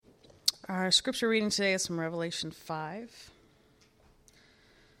Our scripture reading today is from Revelation 5.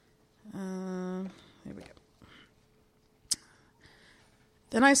 Here we go.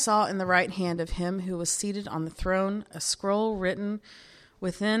 Then I saw in the right hand of him who was seated on the throne a scroll written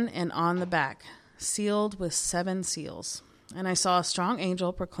within and on the back, sealed with 7 seals. And I saw a strong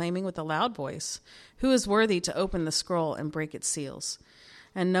angel proclaiming with a loud voice, "Who is worthy to open the scroll and break its seals?"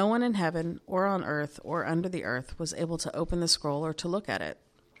 And no one in heaven or on earth or under the earth was able to open the scroll or to look at it.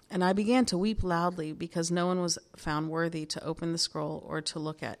 And I began to weep loudly because no one was found worthy to open the scroll or to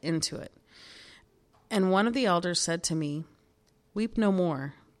look into it. And one of the elders said to me, "Weep no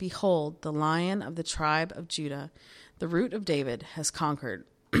more. Behold, the Lion of the tribe of Judah, the Root of David, has conquered,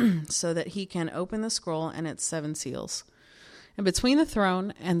 so that he can open the scroll and its 7 seals." And between the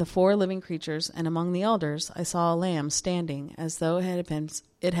throne and the 4 living creatures and among the elders, I saw a lamb standing as though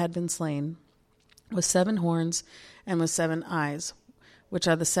it had been slain, with 7 horns and with 7 eyes, which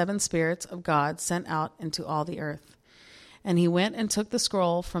are the 7 spirits of God sent out into all the earth. And he went and took the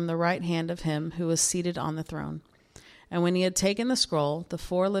scroll from the right hand of him who was seated on the throne. And when he had taken the scroll, the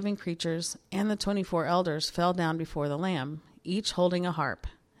 4 living creatures and the 24 elders fell down before the Lamb, each holding a harp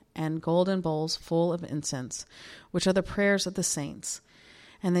and golden bowls full of incense, which are the prayers of the saints.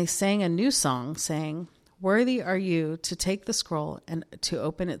 And they sang a new song, saying, "Worthy are you to take the scroll and to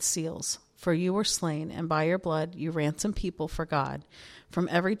open its seals. For you were slain, and by your blood you ransomed people for God, from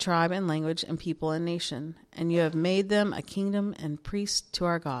every tribe and language and people and nation. And you have made them a kingdom and priests to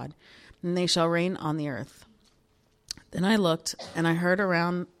our God, and they shall reign on the earth." Then I looked, and I heard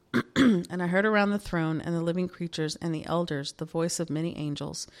around the throne and the living creatures and the elders the voice of many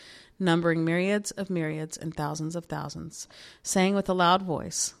angels, numbering myriads of myriads and thousands of thousands, saying with a loud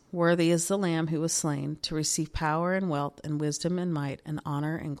voice, "Worthy is the Lamb who was slain to receive power and wealth and wisdom and might and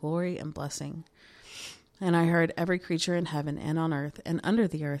honor and glory and blessing." And I heard every creature in heaven and on earth and under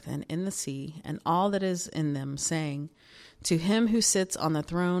the earth and in the sea and all that is in them, saying, "To him who sits on the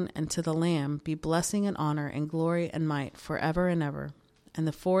throne and to the Lamb be blessing and honor and glory and might forever and ever." And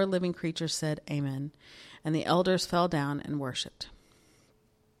the 4 living creatures said, "Amen." And the elders fell down and worshipped.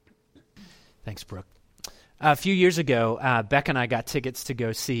 Thanks, Brooke. A few years ago, Beck and I got tickets to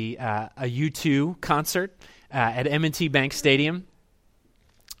go see a U2 concert at M&T Bank Stadium.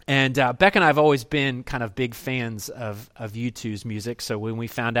 And Beck and I have always been kind of big fans of U2's music. So when we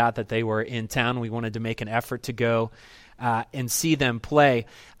found out that they were in town, we wanted to make an effort to go and see them play.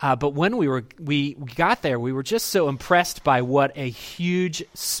 But when we got there, we were just so impressed by what a huge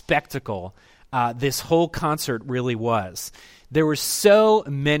spectacle this whole concert really was. There were so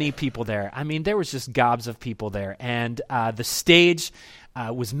many people there. I mean, there was just gobs of people there. And the stage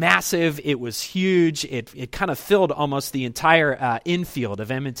was massive. It was huge. It kind of filled almost the entire infield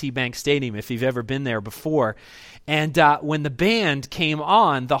of M&T Bank Stadium, if you've ever been there before. And when the band came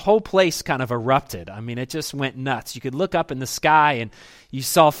on, the whole place kind of erupted. I mean, it just went nuts. You could look up in the sky and you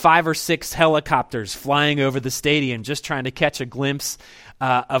saw 5 or 6 helicopters flying over the stadium just trying to catch a glimpse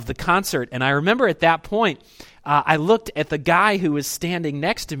of the concert. And I remember at that point, I looked at the guy who was standing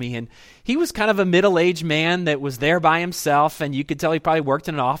next to me, and he was kind of a middle-aged man that was there by himself, and you could tell he probably worked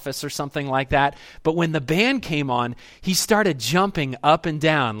in an office or something like that. But when the band came on, he started jumping up and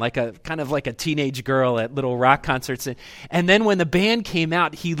down like a teenage girl at little rock concerts. And then when the band came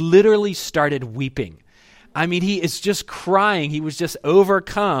out, he literally started weeping. I mean, he is just crying. He was just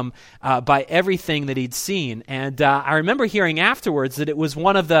overcome by everything that he'd seen. And I remember hearing afterwards that it was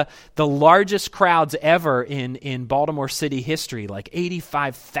one of the largest crowds ever in Baltimore City history, like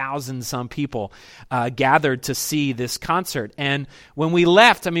 85,000 some people gathered to see this concert. And when we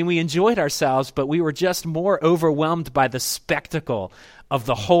left, I mean, we enjoyed ourselves, but we were just more overwhelmed by the spectacle of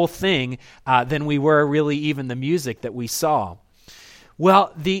the whole thing than we were really even the music that we saw.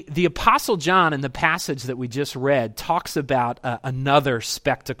 Well, the Apostle John in the passage that we just read talks about another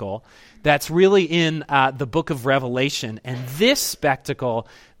spectacle that's really in the book of Revelation. And this spectacle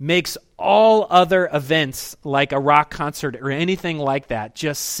makes all other events like a rock concert or anything like that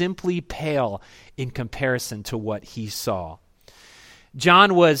just simply pale in comparison to what he saw.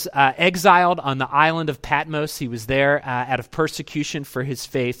 John was exiled on the island of Patmos. He was there out of persecution for his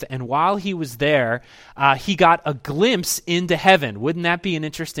faith. And while he was there, he got a glimpse into heaven. Wouldn't that be an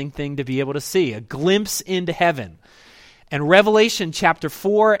interesting thing to be able to see? A glimpse into heaven. And Revelation chapter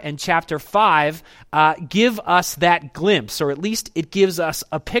 4 and chapter 5 give us that glimpse, or at least it gives us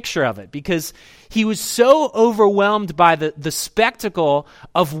a picture of it, because he was so overwhelmed by the spectacle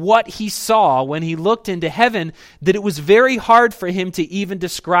of what he saw when he looked into heaven that it was very hard for him to even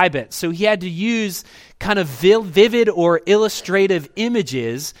describe it. So he had to use kind of vivid or illustrative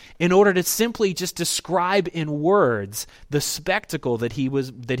images in order to simply just describe in words the spectacle that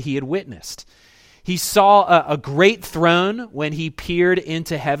he had witnessed. He saw a great throne when he peered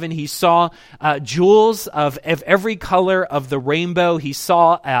into heaven. He saw jewels of every color of the rainbow. He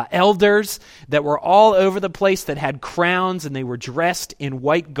saw elders that were all over the place that had crowns, and they were dressed in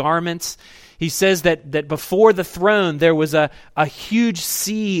white garments. He says that before the throne there was a huge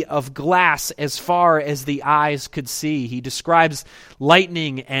sea of glass as far as the eyes could see. He describes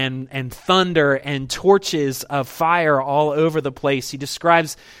lightning and thunder and torches of fire all over the place. He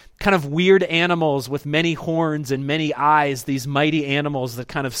describes kind of weird animals with many horns and many eyes, these mighty animals that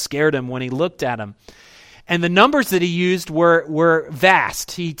kind of scared him when he looked at them. And the numbers that he used were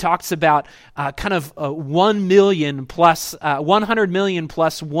vast. He talks about kind of 100 million plus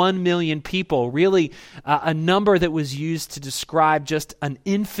 1 million people, really a number that was used to describe just an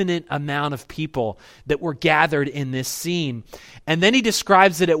infinite amount of people that were gathered in this scene. And then he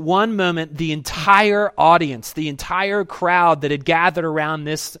describes that at one moment, the entire audience, the entire crowd that had gathered around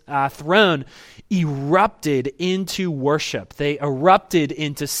this throne erupted into worship. They erupted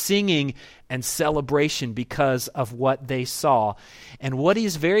into singing and celebration because of what they saw. And what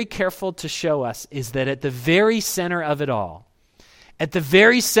he's very careful to show us is that at the very center of it all, at the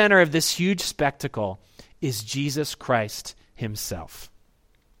very center of this huge spectacle, is Jesus Christ himself.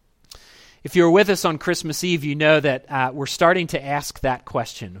 If you were with us on Christmas Eve, you know that we're starting to ask that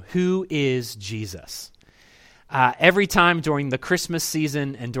question: who is Jesus? Every time during the Christmas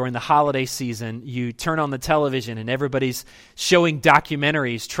season and during the holiday season, you turn on the television and everybody's showing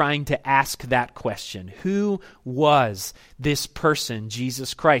documentaries trying to ask that question. Who was this person,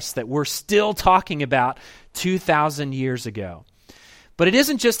 Jesus Christ, that we're still talking about 2,000 years ago? But it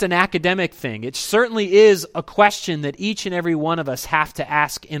isn't just an academic thing. It certainly is a question that each and every one of us have to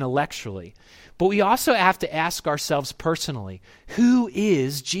ask intellectually. But we also have to ask ourselves personally, who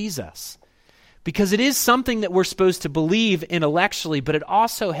is Jesus? Because it is something that we're supposed to believe intellectually, but it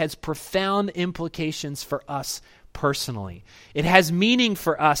also has profound implications for us personally. It has meaning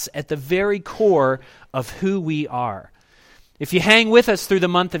for us at the very core of who we are. If you hang with us through the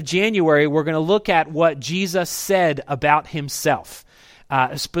month of January, we're going to look at what Jesus said about himself,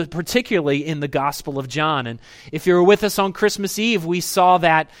 particularly in the Gospel of John. And if you were with us on Christmas Eve, we saw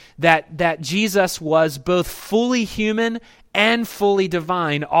that Jesus was both fully human and fully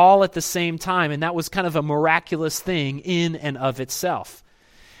divine all at the same time, and that was kind of a miraculous thing in and of itself.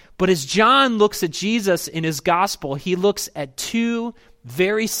 But as John looks at Jesus in his gospel, he looks at two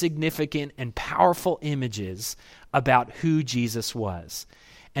very significant and powerful images about who Jesus was.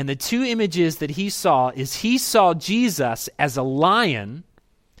 And the two images that he saw Jesus as a lion,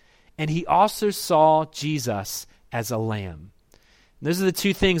 and he also saw Jesus as a lamb. Those are the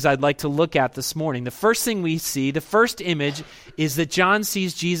two things I'd like to look at this morning. The first thing we see, the first image, is that John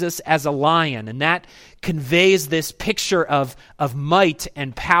sees Jesus as a lion, and that conveys this picture of might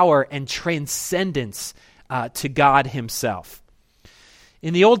and power and transcendence to God himself.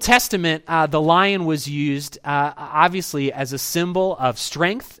 In the Old Testament, the lion was used obviously as a symbol of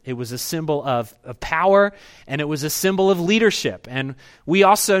strength. It was a symbol of power, and it was a symbol of leadership. And we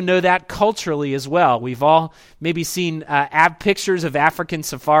also know that culturally as well. We've all maybe seen pictures of African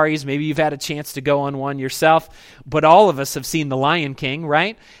safaris. Maybe you've had a chance to go on one yourself, but all of us have seen The Lion King,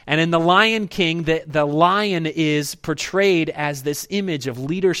 right? And in The Lion King, the lion is portrayed as this image of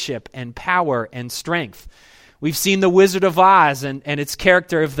leadership and power and strength. We've seen The Wizard of Oz and its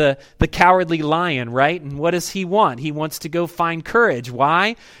character of the cowardly lion, right? And what does he want? He wants to go find courage.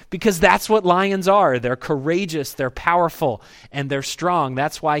 Why? Because that's what lions are. They're courageous, they're powerful, and they're strong.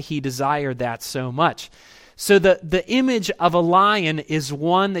 That's why he desired that so much. So the image of a lion is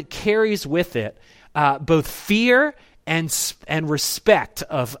one that carries with it both fear and respect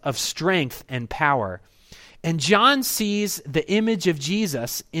of strength and power. And John sees the image of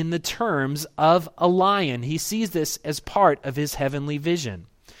Jesus in the terms of a lion. He sees this as part of his heavenly vision.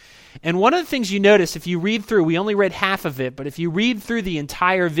 And one of the things you notice, if you read through, we only read half of it, but if you read through the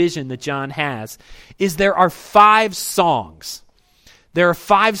entire vision that John has, is there are 5 songs. There are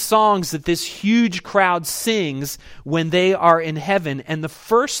 5 songs that this huge crowd sings when they are in heaven. And the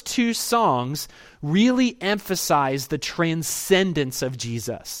first 2 songs really emphasize the transcendence of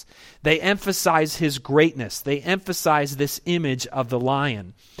Jesus. They emphasize his greatness. They emphasize this image of the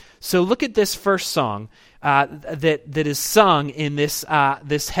lion. So look at this first song that is sung in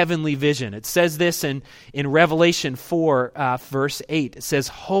this heavenly vision. It says this in Revelation 4, verse 8. It says,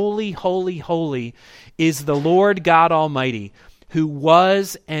 "Holy, holy, holy is the Lord God Almighty, who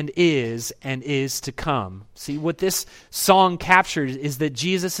was and is to come." See, what this song captures is that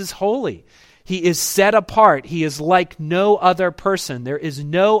Jesus is holy. He is set apart. He is like no other person. There is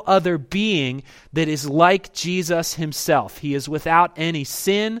no other being that is like Jesus himself. He is without any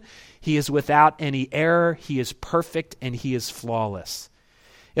sin. He is without any error. He is perfect and he is flawless.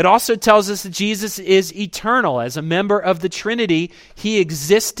 It also tells us that Jesus is eternal. As a member of the Trinity, he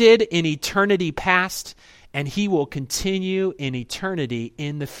existed in eternity past, and he will continue in eternity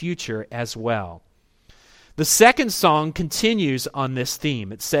in the future as well. The second song continues on this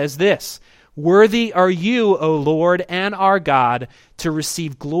theme. It says this, "Worthy are you, O Lord and our God, to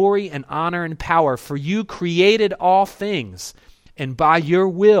receive glory and honor and power, for you created all things, and by your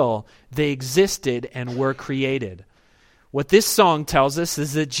will they existed and were created." What this song tells us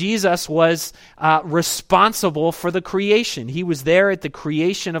is that Jesus was responsible for the creation. He was there at the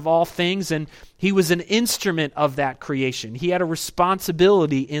creation of all things, and he was an instrument of that creation. He had a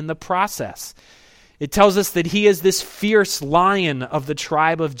responsibility in the process. It tells us that he is this fierce lion of the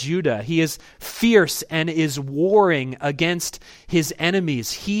tribe of Judah. He is fierce and is warring against his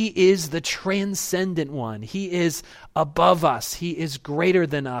enemies. He is the transcendent one. He is above us. He is greater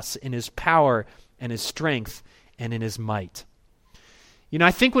than us in his power and his strength and in his might. You know,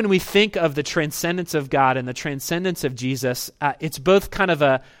 I think when we think of the transcendence of God and the transcendence of Jesus, it's both kind of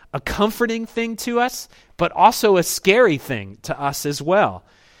a comforting thing to us, but also a scary thing to us as well.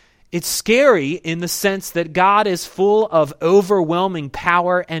 It's scary in the sense that God is full of overwhelming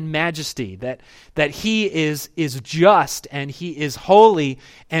power and majesty, that he is just and he is holy,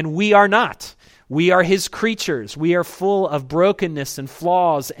 and we are not. We are his creatures. We are full of brokenness and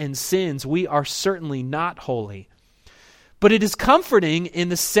flaws and sins. We are certainly not holy. But it is comforting in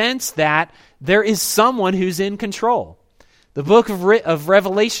the sense that there is someone who's in control. The book of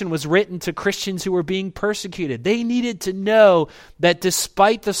Revelation was written to Christians who were being persecuted. They needed to know that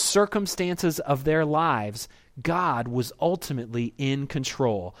despite the circumstances of their lives, God was ultimately in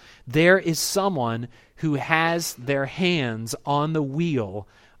control. There is someone who has their hands on the wheel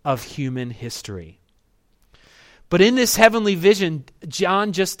of human history. But in this heavenly vision,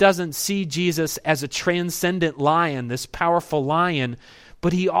 John just doesn't see Jesus as a transcendent lion, this powerful lion,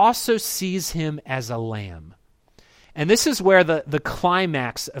 but he also sees him as a lamb. And this is where the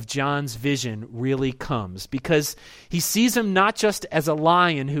climax of John's vision really comes, because he sees him not just as a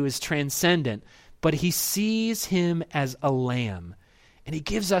lion who is transcendent, but he sees him as a lamb. And he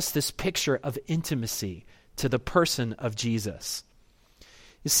gives us this picture of intimacy to the person of Jesus.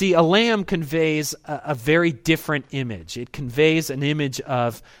 You see, a lamb conveys a very different image. It conveys an image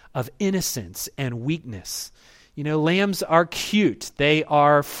of innocence and weakness. You know, lambs are cute. They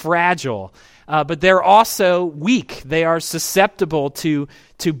are fragile, but they're also weak. They are susceptible to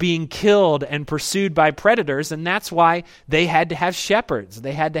being killed and pursued by predators, and that's why they had to have shepherds.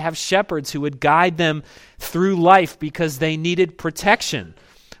 They had to have shepherds who would guide them through life because they needed protection.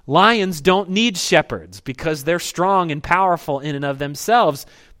 Lions don't need shepherds because they're strong and powerful in and of themselves,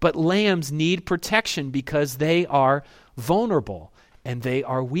 but lambs need protection because they are vulnerable and they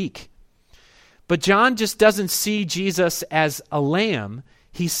are weak. But John just doesn't see Jesus as a lamb.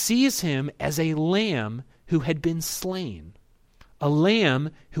 He sees him as a lamb who had been slain, a lamb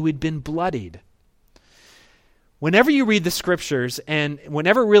who had been bloodied. Whenever you read the scriptures and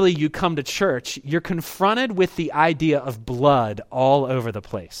whenever really you come to church, you're confronted with the idea of blood all over the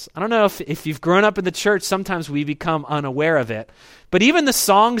place. I don't know if you've grown up in the church, sometimes we become unaware of it, but even the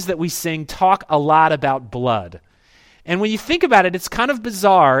songs that we sing talk a lot about blood. And when you think about it, it's kind of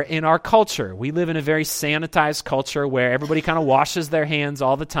bizarre in our culture. We live in a very sanitized culture where everybody kind of washes their hands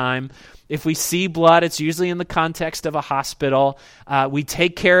all the time. If we see blood, it's usually in the context of a hospital. We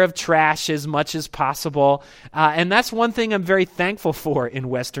take care of trash as much as possible. And that's one thing I'm very thankful for in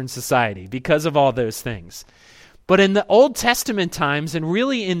Western society because of all those things. But in the Old Testament times, and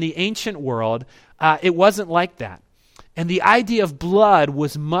really in the ancient world, it wasn't like that. And the idea of blood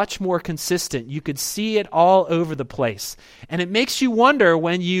was much more consistent. You could see it all over the place. And it makes you wonder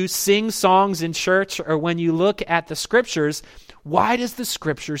when you sing songs in church or when you look at the scriptures, why does the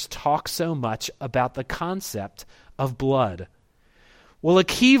scriptures talk so much about the concept of blood? Well, a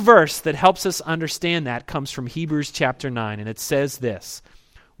key verse that helps us understand that comes from Hebrews chapter 9, and it says this: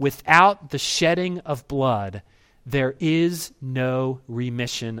 "Without the shedding of blood, there is no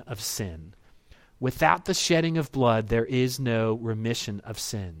remission of sin." Without the shedding of blood, there is no remission of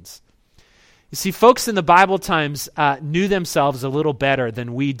sins. You see, folks in the Bible times knew themselves a little better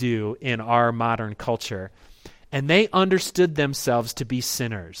than we do in our modern culture, and they understood themselves to be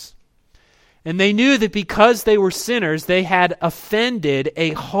sinners. And they knew that because they were sinners, they had offended a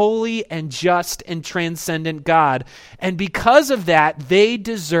holy and just and transcendent God. And because of that, they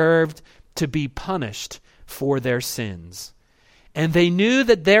deserved to be punished for their sins. And they knew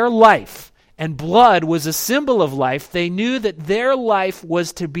that their life, and blood was a symbol of life, they knew that their life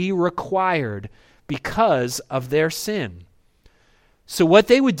was to be required because of their sin. So what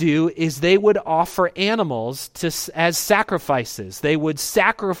they would do is they would offer animals as sacrifices. They would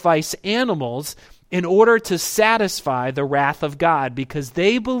sacrifice animals in order to satisfy the wrath of God, because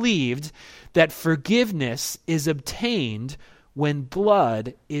they believed that forgiveness is obtained when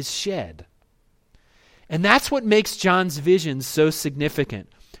blood is shed. And that's what makes John's vision so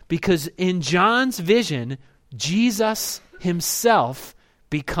significant, because in John's vision, Jesus himself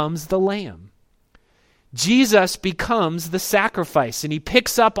becomes the lamb. Jesus becomes the sacrifice, and he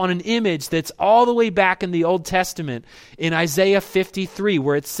picks up on an image that's all the way back in the Old Testament in Isaiah 53,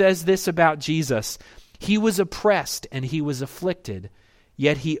 where it says this about Jesus: "He was oppressed and he was afflicted,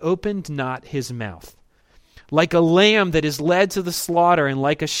 yet he opened not his mouth. Like a lamb that is led to the slaughter, and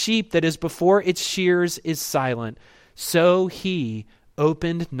like a sheep that is before its shears is silent, so he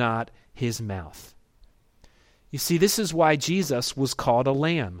opened not his mouth." You see, this is why Jesus was called a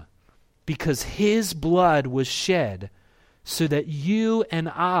lamb, because his blood was shed so that you and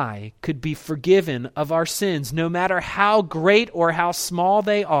I could be forgiven of our sins. No matter how great or how small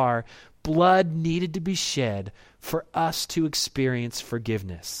they are, blood needed to be shed for us to experience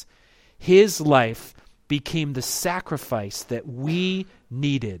forgiveness. His life became the sacrifice that we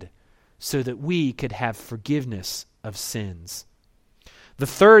needed so that we could have forgiveness of sins. The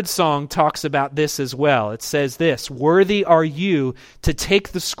third song talks about this as well. It says this: "Worthy are you to take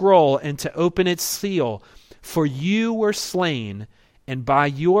the scroll and to open its seal, for you were slain, and by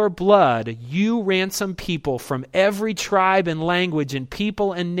your blood you ransomed people from every tribe and language and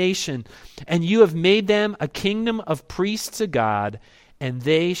people and nation, and you have made them a kingdom of priests to God, and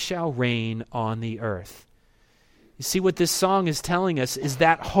they shall reign on the earth." You see, what this song is telling us is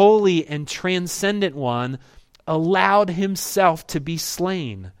that holy and transcendent one allowed himself to be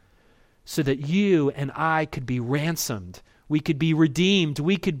slain so that you and I could be ransomed. We could be redeemed.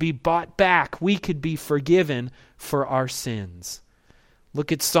 We could be bought back. We could be forgiven for our sins.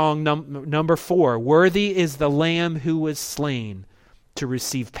 Look at song number 4. "Worthy is the Lamb who was slain to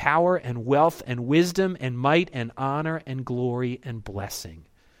receive power and wealth and wisdom and might and honor and glory and blessing."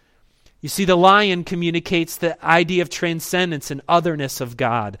 You see, the lion communicates the idea of transcendence and otherness of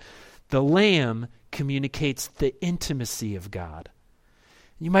God. The lamb communicates the intimacy of God.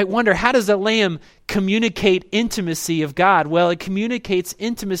 You might wonder, how does a lamb communicate intimacy of God? Well, it communicates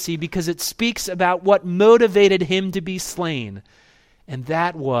intimacy because it speaks about what motivated him to be slain, and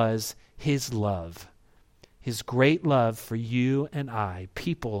that was his love, his great love for you and I,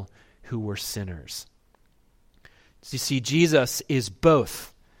 people who were sinners. You see, Jesus is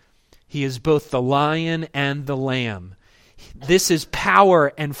both. He is both the lion and the lamb. This is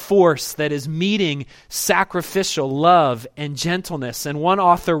power and force that is meeting sacrificial love and gentleness. And one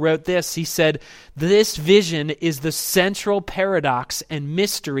author wrote this. He said, "This vision is the central paradox and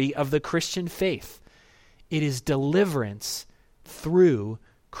mystery of the Christian faith. It is deliverance through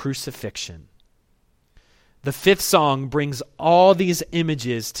crucifixion." The fifth song brings all these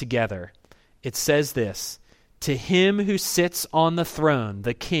images together. It says this: "To him who sits on the throne,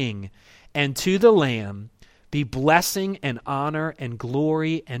 the King, and to the Lamb, be blessing and honor and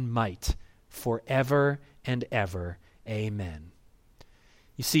glory and might forever and ever. Amen."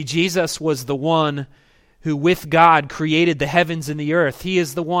 You see, Jesus was the one who with God created the heavens and the earth. He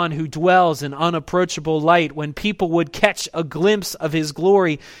is the one who dwells in unapproachable light. When people would catch a glimpse of his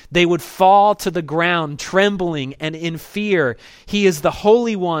glory, they would fall to the ground trembling and in fear. He is the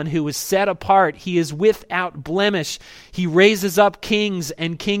Holy One who is set apart. He is without blemish. He raises up kings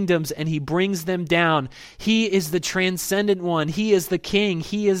and kingdoms and he brings them down. He is the transcendent one. He is the King.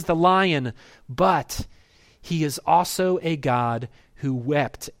 He is the Lion. But he is also a God who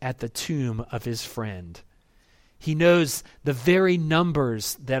wept at the tomb of his friend. He knows the very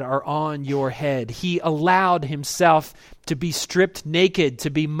numbers that are on your head. He allowed himself to be stripped naked,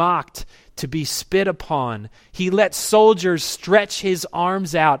 to be mocked, to be spit upon. He let soldiers stretch his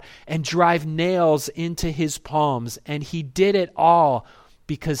arms out and drive nails into his palms. And he did it all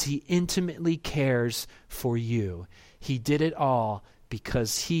because he intimately cares for you. He did it all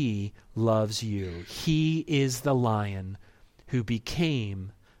because he loves you. He is the Lion who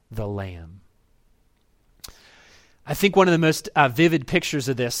became the Lamb. I think one of the most vivid pictures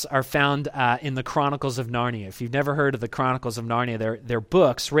of this are found in the Chronicles of Narnia. If you've never heard of the Chronicles of Narnia, they're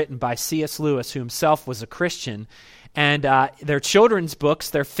books written by C.S. Lewis, who himself was a Christian. And they're children's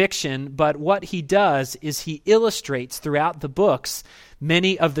books, they're fiction, but what he does is he illustrates throughout the books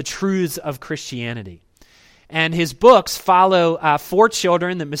many of the truths of Christianity. And his books follow 4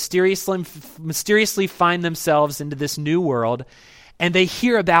 children that mysteriously find themselves into this new world, and they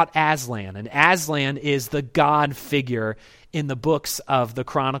hear about Aslan. And Aslan is the god figure in the books of the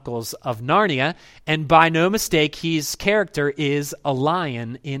Chronicles of Narnia. And by no mistake, his character is a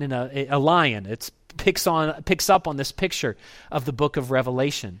lion a lion. It picks up on this picture of the book of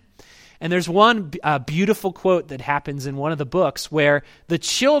Revelation. And there's one beautiful quote that happens in one of the books where the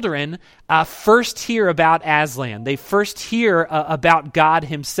children first hear about Aslan. They first hear about God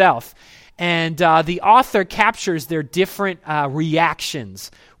himself. And the author captures their different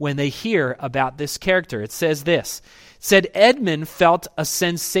reactions when they hear about this character. It says this. It said, Edmund felt a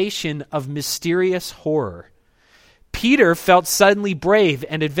sensation of mysterious horror. Peter felt suddenly brave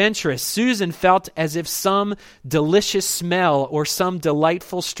and adventurous. Susan felt as if some delicious smell or some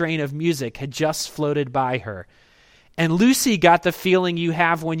delightful strain of music had just floated by her. And Lucy got the feeling you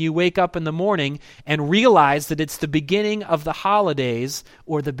have when you wake up in the morning and realize that it's the beginning of the holidays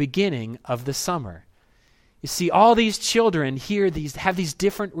or the beginning of the summer. You see, all these children have these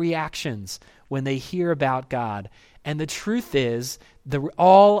different reactions when they hear about God. And the truth is,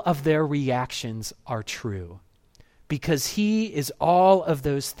 all of their reactions are true, because he is all of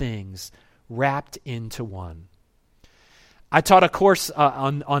those things wrapped into one. I taught a course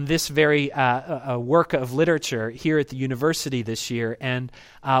on this very work of literature here at the university this year, and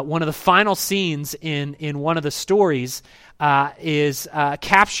one of the final scenes in one of the stories is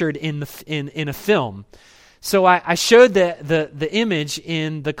captured in a film. So I showed the image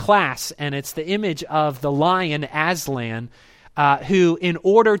in the class, and it's the image of the lion Aslan, who, in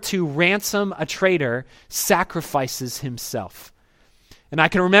order to ransom a traitor, sacrifices himself. And I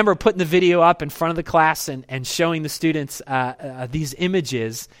can remember putting the video up in front of the class and showing the students these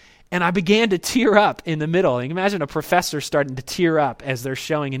images, and I began to tear up in the middle. You can imagine a professor starting to tear up as they're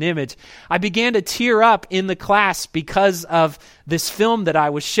showing an image. I began to tear up in the class because of this film that I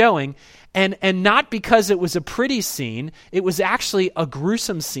was showing, and not because it was a pretty scene. It was actually a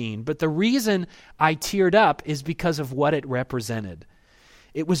gruesome scene, but the reason I teared up is because of what it represented.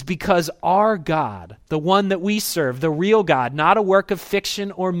 It was because our God, the one that we serve, the real God, not a work of fiction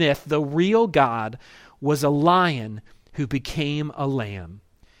or myth, the real God was a lion who became a lamb.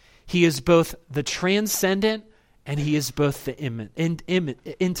 He is both the transcendent and he is both the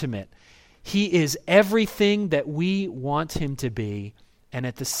intimate. He is everything that we want him to be, and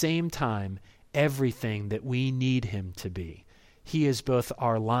at the same time, everything that we need him to be. He is both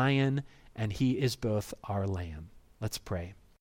our lion and he is both our lamb. Let's pray.